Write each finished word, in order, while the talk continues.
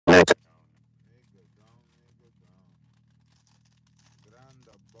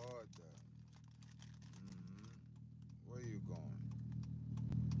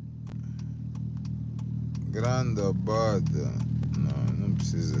Grande abada. Não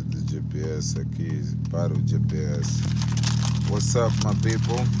precisa de GPS aqui. Para o GPS. What's up, my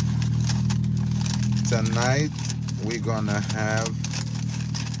people? Tonight we're gonna have.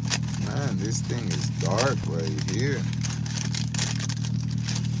 Man, this thing is dark right here.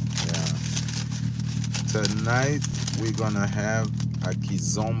 Yeah. Tonight we're gonna have a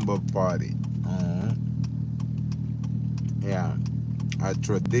Kizomba party. Yeah. A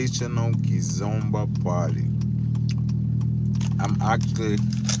traditional Kizomba party. I'm actually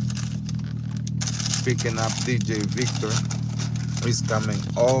picking up DJ Victor. He's coming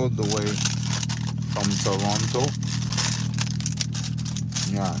all the way from Toronto.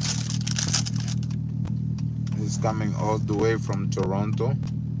 Yeah. He's coming all the way from Toronto.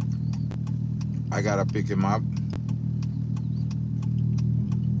 I gotta pick him up.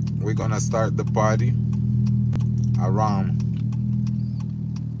 We're gonna start the party around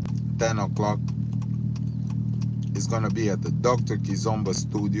 10 o'clock. It's gonna be at the Dr. Kizomba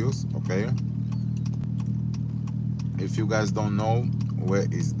Studios, okay? If you guys don't know where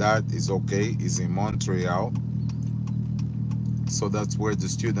is that, it's okay. It's in Montreal. So that's where the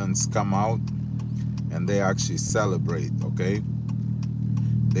students come out and they actually celebrate, okay?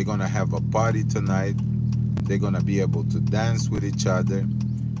 They're gonna have a party tonight. They're gonna be able to dance with each other.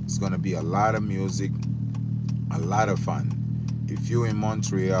 It's gonna be a lot of music, a lot of fun. If you're in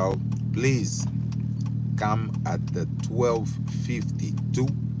Montreal, please come at the 1252,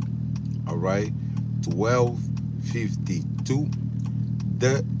 all right? 1252,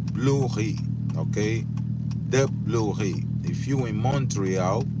 the Bleury, okay? The Bleury. If you're in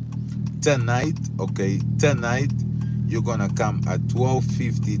Montreal, tonight, okay, tonight, you're gonna come at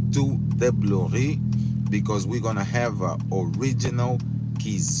 1252 the Bleury because we're gonna have an original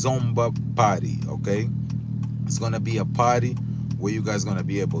Kizomba party, okay? It's gonna be a party where you guys gonna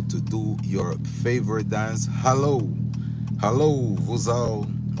be able to do your favorite dance. Hello, vous all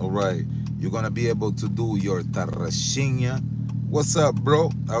right? You're gonna be able to do your tarraxinha. What's up,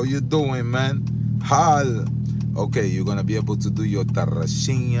 bro? How you doing, man? Hal. Okay, you're gonna be able to do your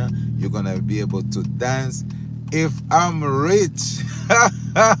tarraxinha. You're gonna be able to dance. If I'm rich,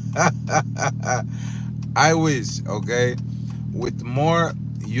 I wish, okay? With more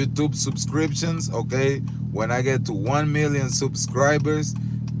YouTube subscriptions, okay? When I get to 1 million subscribers,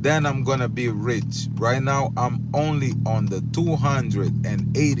 then I'm gonna be rich. Right now, I'm only on the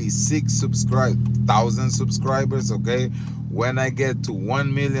 286,000 subscribers, okay? When I get to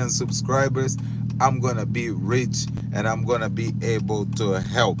 1 million subscribers, I'm gonna be rich and I'm gonna be able to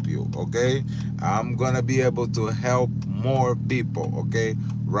help you, okay? I'm gonna be able to help more people, okay?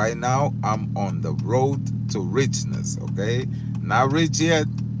 Right now, I'm on the road to richness, okay? Not rich yet,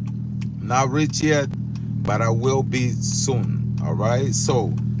 but I will be soon, all right?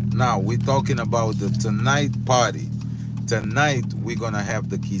 So now we're talking about the tonight party. Tonight, we're gonna have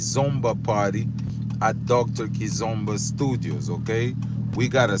the Kizomba party at Dr. Kizomba Studios, okay? We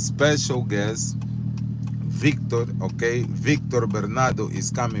got a special guest, Victor, okay? Victor Bernardo is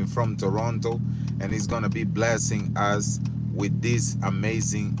coming from Toronto and he's gonna be blessing us with this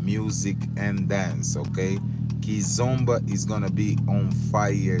amazing music and dance, okay? Kizomba is gonna be on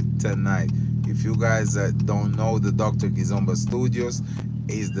fire tonight. If you guys don't know, the Dr. Kizomba Studios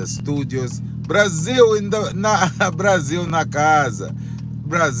is the studios Brasil Brasil na casa.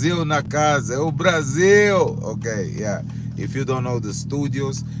 Brasil na casa. O Brasil. Okay, yeah. If you don't know, the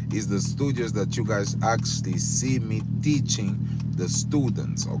studios is the studios that you guys actually see me teaching the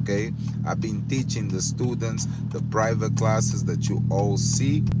students, okay? I've been teaching the students the private classes that you all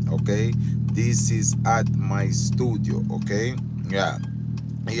see, okay? This is at my studio, okay? Yeah.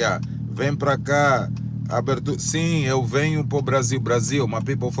 Vem pra cá. Sim, eu venho pro Brasil. Brasil, my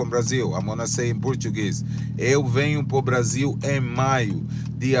people from Brazil. I'm gonna say in Portuguese. Eu venho pro Brasil em maio.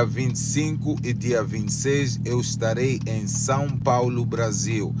 Dia 25 e dia 26 eu estarei em São Paulo,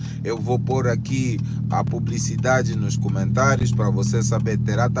 Brasil. Eu vou pôr aqui a publicidade nos comentários para você saber.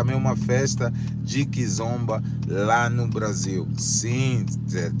 Terá também uma festa de Kizomba lá no Brasil. Sim,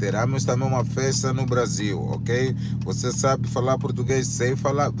 teremos também uma festa no Brasil, ok? Você sabe falar português? Sei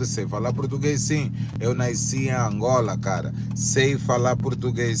falar português, sim. Eu nasci em Angola, cara. Sei falar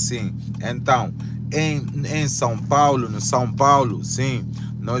português, sim. Então, em São Paulo, no São Paulo, sim,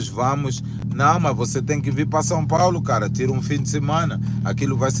 Nós vamos. Não, mas você tem que vir para São Paulo, cara. Tira um fim de semana.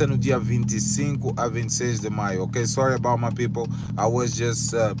 Aquilo vai ser no dia 25 a 26 de maio. Okay, sorry about my people. I was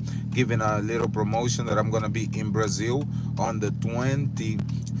just giving a little promotion that I'm going to be in Brazil on the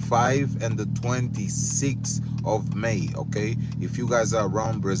 25 and the 26th of May. Okay, if you guys are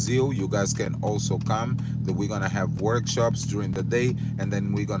around Brazil, you guys can also come. That we're going to have workshops during the day, and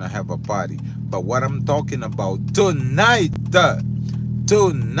then we're going to have a party. But what I'm talking about tonight,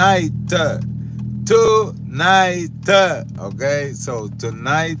 okay, so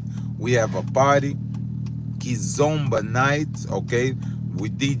tonight we have a party, Kizomba night, okay,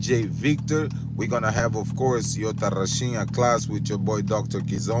 with DJ Victor. We're gonna have, of course, your Tarashinha class with your boy Dr.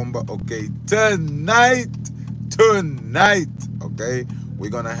 Kizomba, okay, tonight, okay, we're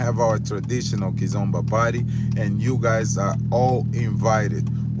gonna have our traditional Kizomba party, and you guys are all invited.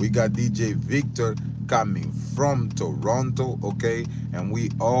 We got DJ Victor coming from Toronto, okay, and we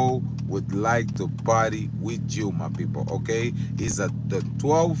all would like to party with you, my people, okay. It's at the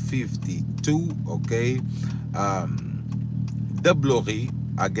 1252, okay, de Blory,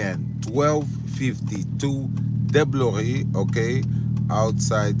 again, 1252 de Blory, okay.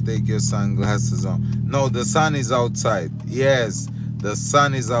 Outside, take your sunglasses on. No, the sun is outside. Yes, the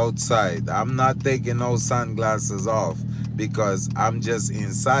sun is outside. I'm not taking no sunglasses off because I'm just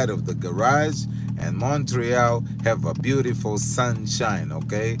inside of the garage, and Montreal have a beautiful sunshine,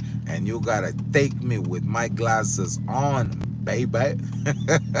 okay? And you gotta take me with my glasses on, baby.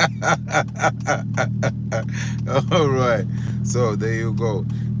 All right, so there you go.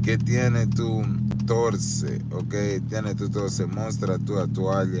 Que tiene tu torce, ok? Tiene tu torce. Mostra tu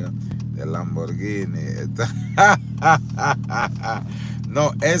toalla de Lamborghini.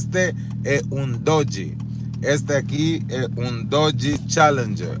 No, este es un Dodge. Este aquí es un Dodge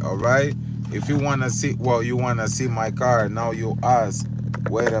Challenger, all right? If you want to see, well, you want to see my car, now you ask,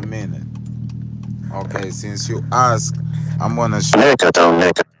 wait a minute. Okay, since you ask, I'm going to show you.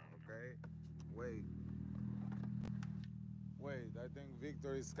 Okay, wait, I think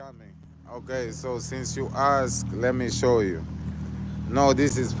Victor is coming. Okay, so since you ask, let me show you. No,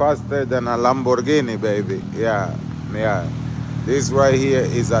 this is faster than a Lamborghini, baby. Yeah. This right here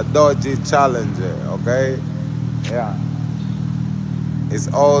is a Dodge Challenger, okay? Yeah. It's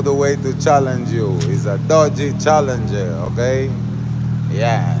all the way to challenge you. It's a Dodge Challenger, okay?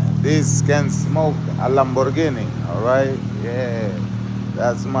 Yeah. This can smoke a Lamborghini, all right? Yeah.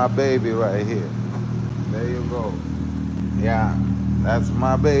 That's my baby right here. There you go. Yeah. That's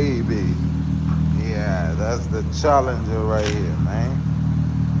my baby. Yeah. That's the Challenger right here, man.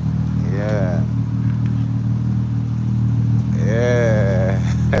 Yeah. Yeah.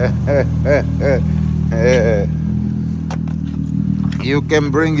 You can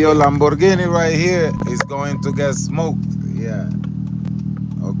bring your Lamborghini right here. It's going to get smoked. Yeah.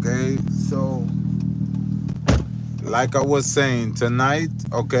 Okay, so like I was saying, tonight,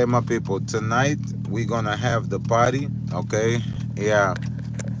 okay, my people, tonight we're gonna have the party, okay? Yeah.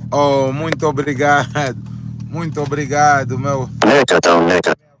 Oh, muito obrigado. Muito obrigado, meu. Minha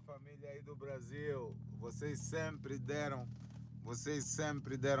família aí do Brasil. Vocês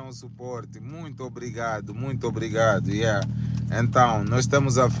sempre deram suporte. Muito obrigado, yeah. Então, nós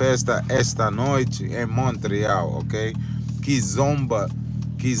temos a festa esta noite em Montreal, ok? Kizomba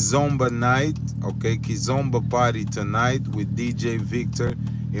night, okay? Kizomba party tonight with DJ Victor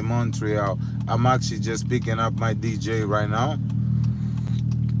in Montreal. I'm actually just picking up my DJ right now.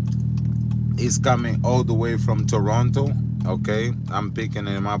 He's coming all the way from Toronto, okay? I'm picking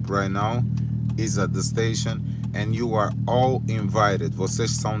him up right now. He's at the station. And you are all invited.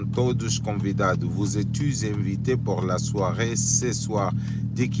 Vocês são todos convidados. Vous êtes tous invités pour la soirée ce soir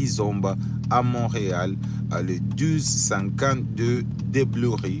de Kizomba à Montréal, à le 1252 de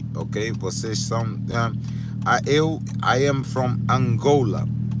Blory. Ok? Vocês são. I am from Angola.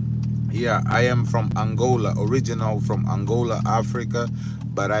 Yeah, I am from Angola, original from Angola, Africa,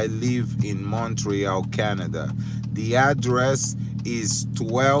 but I live in Montreal, Canada. The address is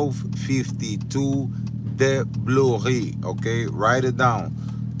 1252 de Blory, okay? Write it down.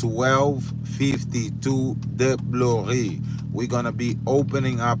 1252 de Blory. We're gonna be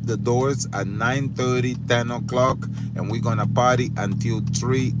opening up the doors at 9:30, 10 o'clock, and we're gonna party until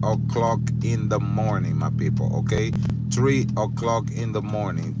 3 o'clock in the morning, my people, okay? 3 o'clock in the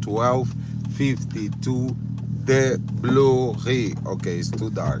morning. 1252 de Blory. Okay, it's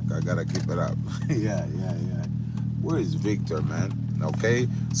too dark. I gotta keep it up. Yeah. Where is Victor, man? Okay,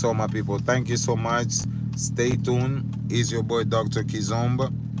 so my people, thank you so much. Stay tuned. It's your boy Dr.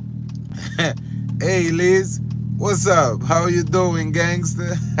 Kizomba. Hey Liz, what's up? How you doing,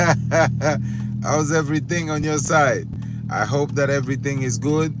 gangster? How's everything on your side? I hope that everything is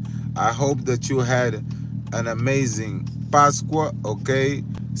good. I hope that you had an amazing Pascua, okay?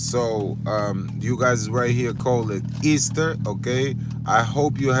 So you guys right here call it Easter, okay? I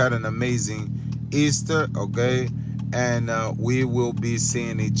hope you had an amazing Easter, okay? And we will be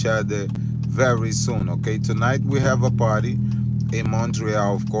seeing each other very soon, okay? Tonight we have a party in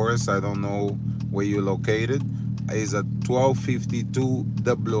Montreal, of course. I don't know where you're located. It's at 1252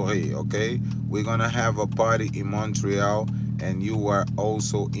 de Bleury, okay? We're gonna have a party in Montreal, and you are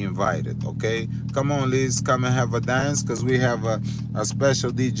also invited, okay? Come on, Liz, come and have a dance, because we have a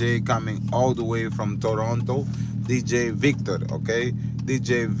special DJ coming all the way from Toronto, DJ Victor, okay?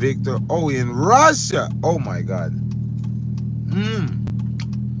 DJ Victor, oh, in Russia, oh my God.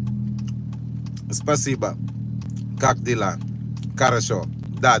 Спасибо. Как дела? Хорошо.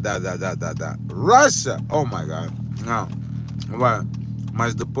 Да. Russia, oh my God. Não, vai.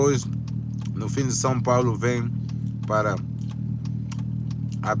 Mas depois, no fim de São Paulo, vem para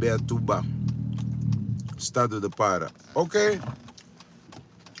Abeatuba, estado de Para. Ok?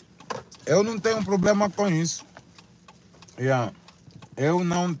 Eu não tenho problema com isso. Yeah. Eu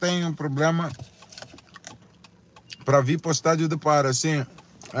não tenho problema para vir para o estádio de Para, sim.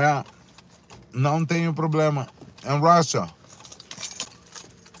 Yeah. Não tenho problema. In Russia.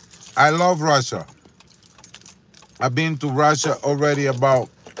 I love Russia. I've been to Russia already about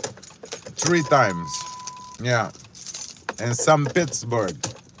 3 times. Yeah. And St. Petersburg.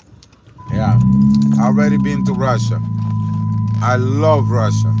 Yeah. Already been to Russia. I love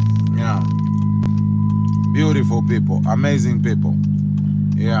Russia. Yeah. Beautiful people. Amazing people.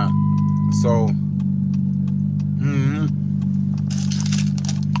 Yeah. So,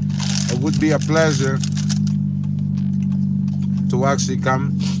 it would be a pleasure to actually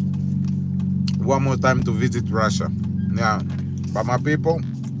come one more time to visit Russia. Yeah. But my people,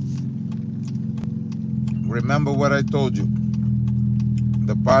 remember what I told you.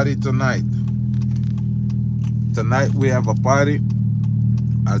 The party tonight. Tonight we have a party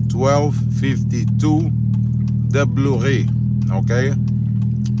at 1252 de Bleury. Okay?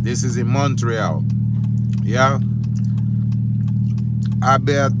 This is in Montreal. Yeah?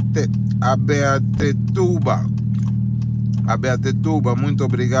 Abeatuba, muito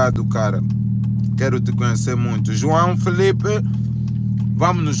obrigado, cara. Quero te conhecer muito. João Felipe,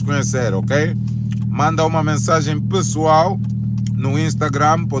 vamos nos conhecer, ok? Manda uma mensagem pessoal no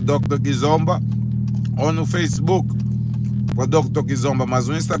Instagram para o Dr. Kizomba ou no Facebook para o Dr. Kizomba, mas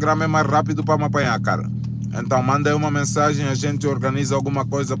o Instagram é mais rápido para me apanhar, cara. Então manda aí uma mensagem, a gente organiza alguma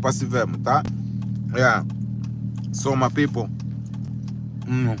coisa para se vermos, tá? Yeah. So my people,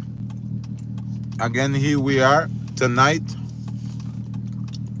 again, here we are tonight,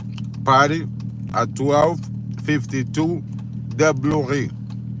 party at 1252 de Bleury.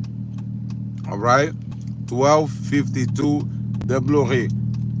 All right, 1252 de Bleury.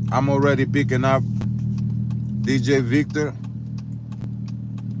 I'm already picking up DJ Victor.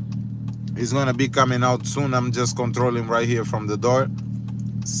 He's gonna be coming out soon. I'm just controlling right here from the door.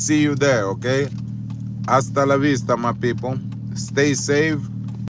 See you there, okay? Hasta la vista, my people. Stay safe.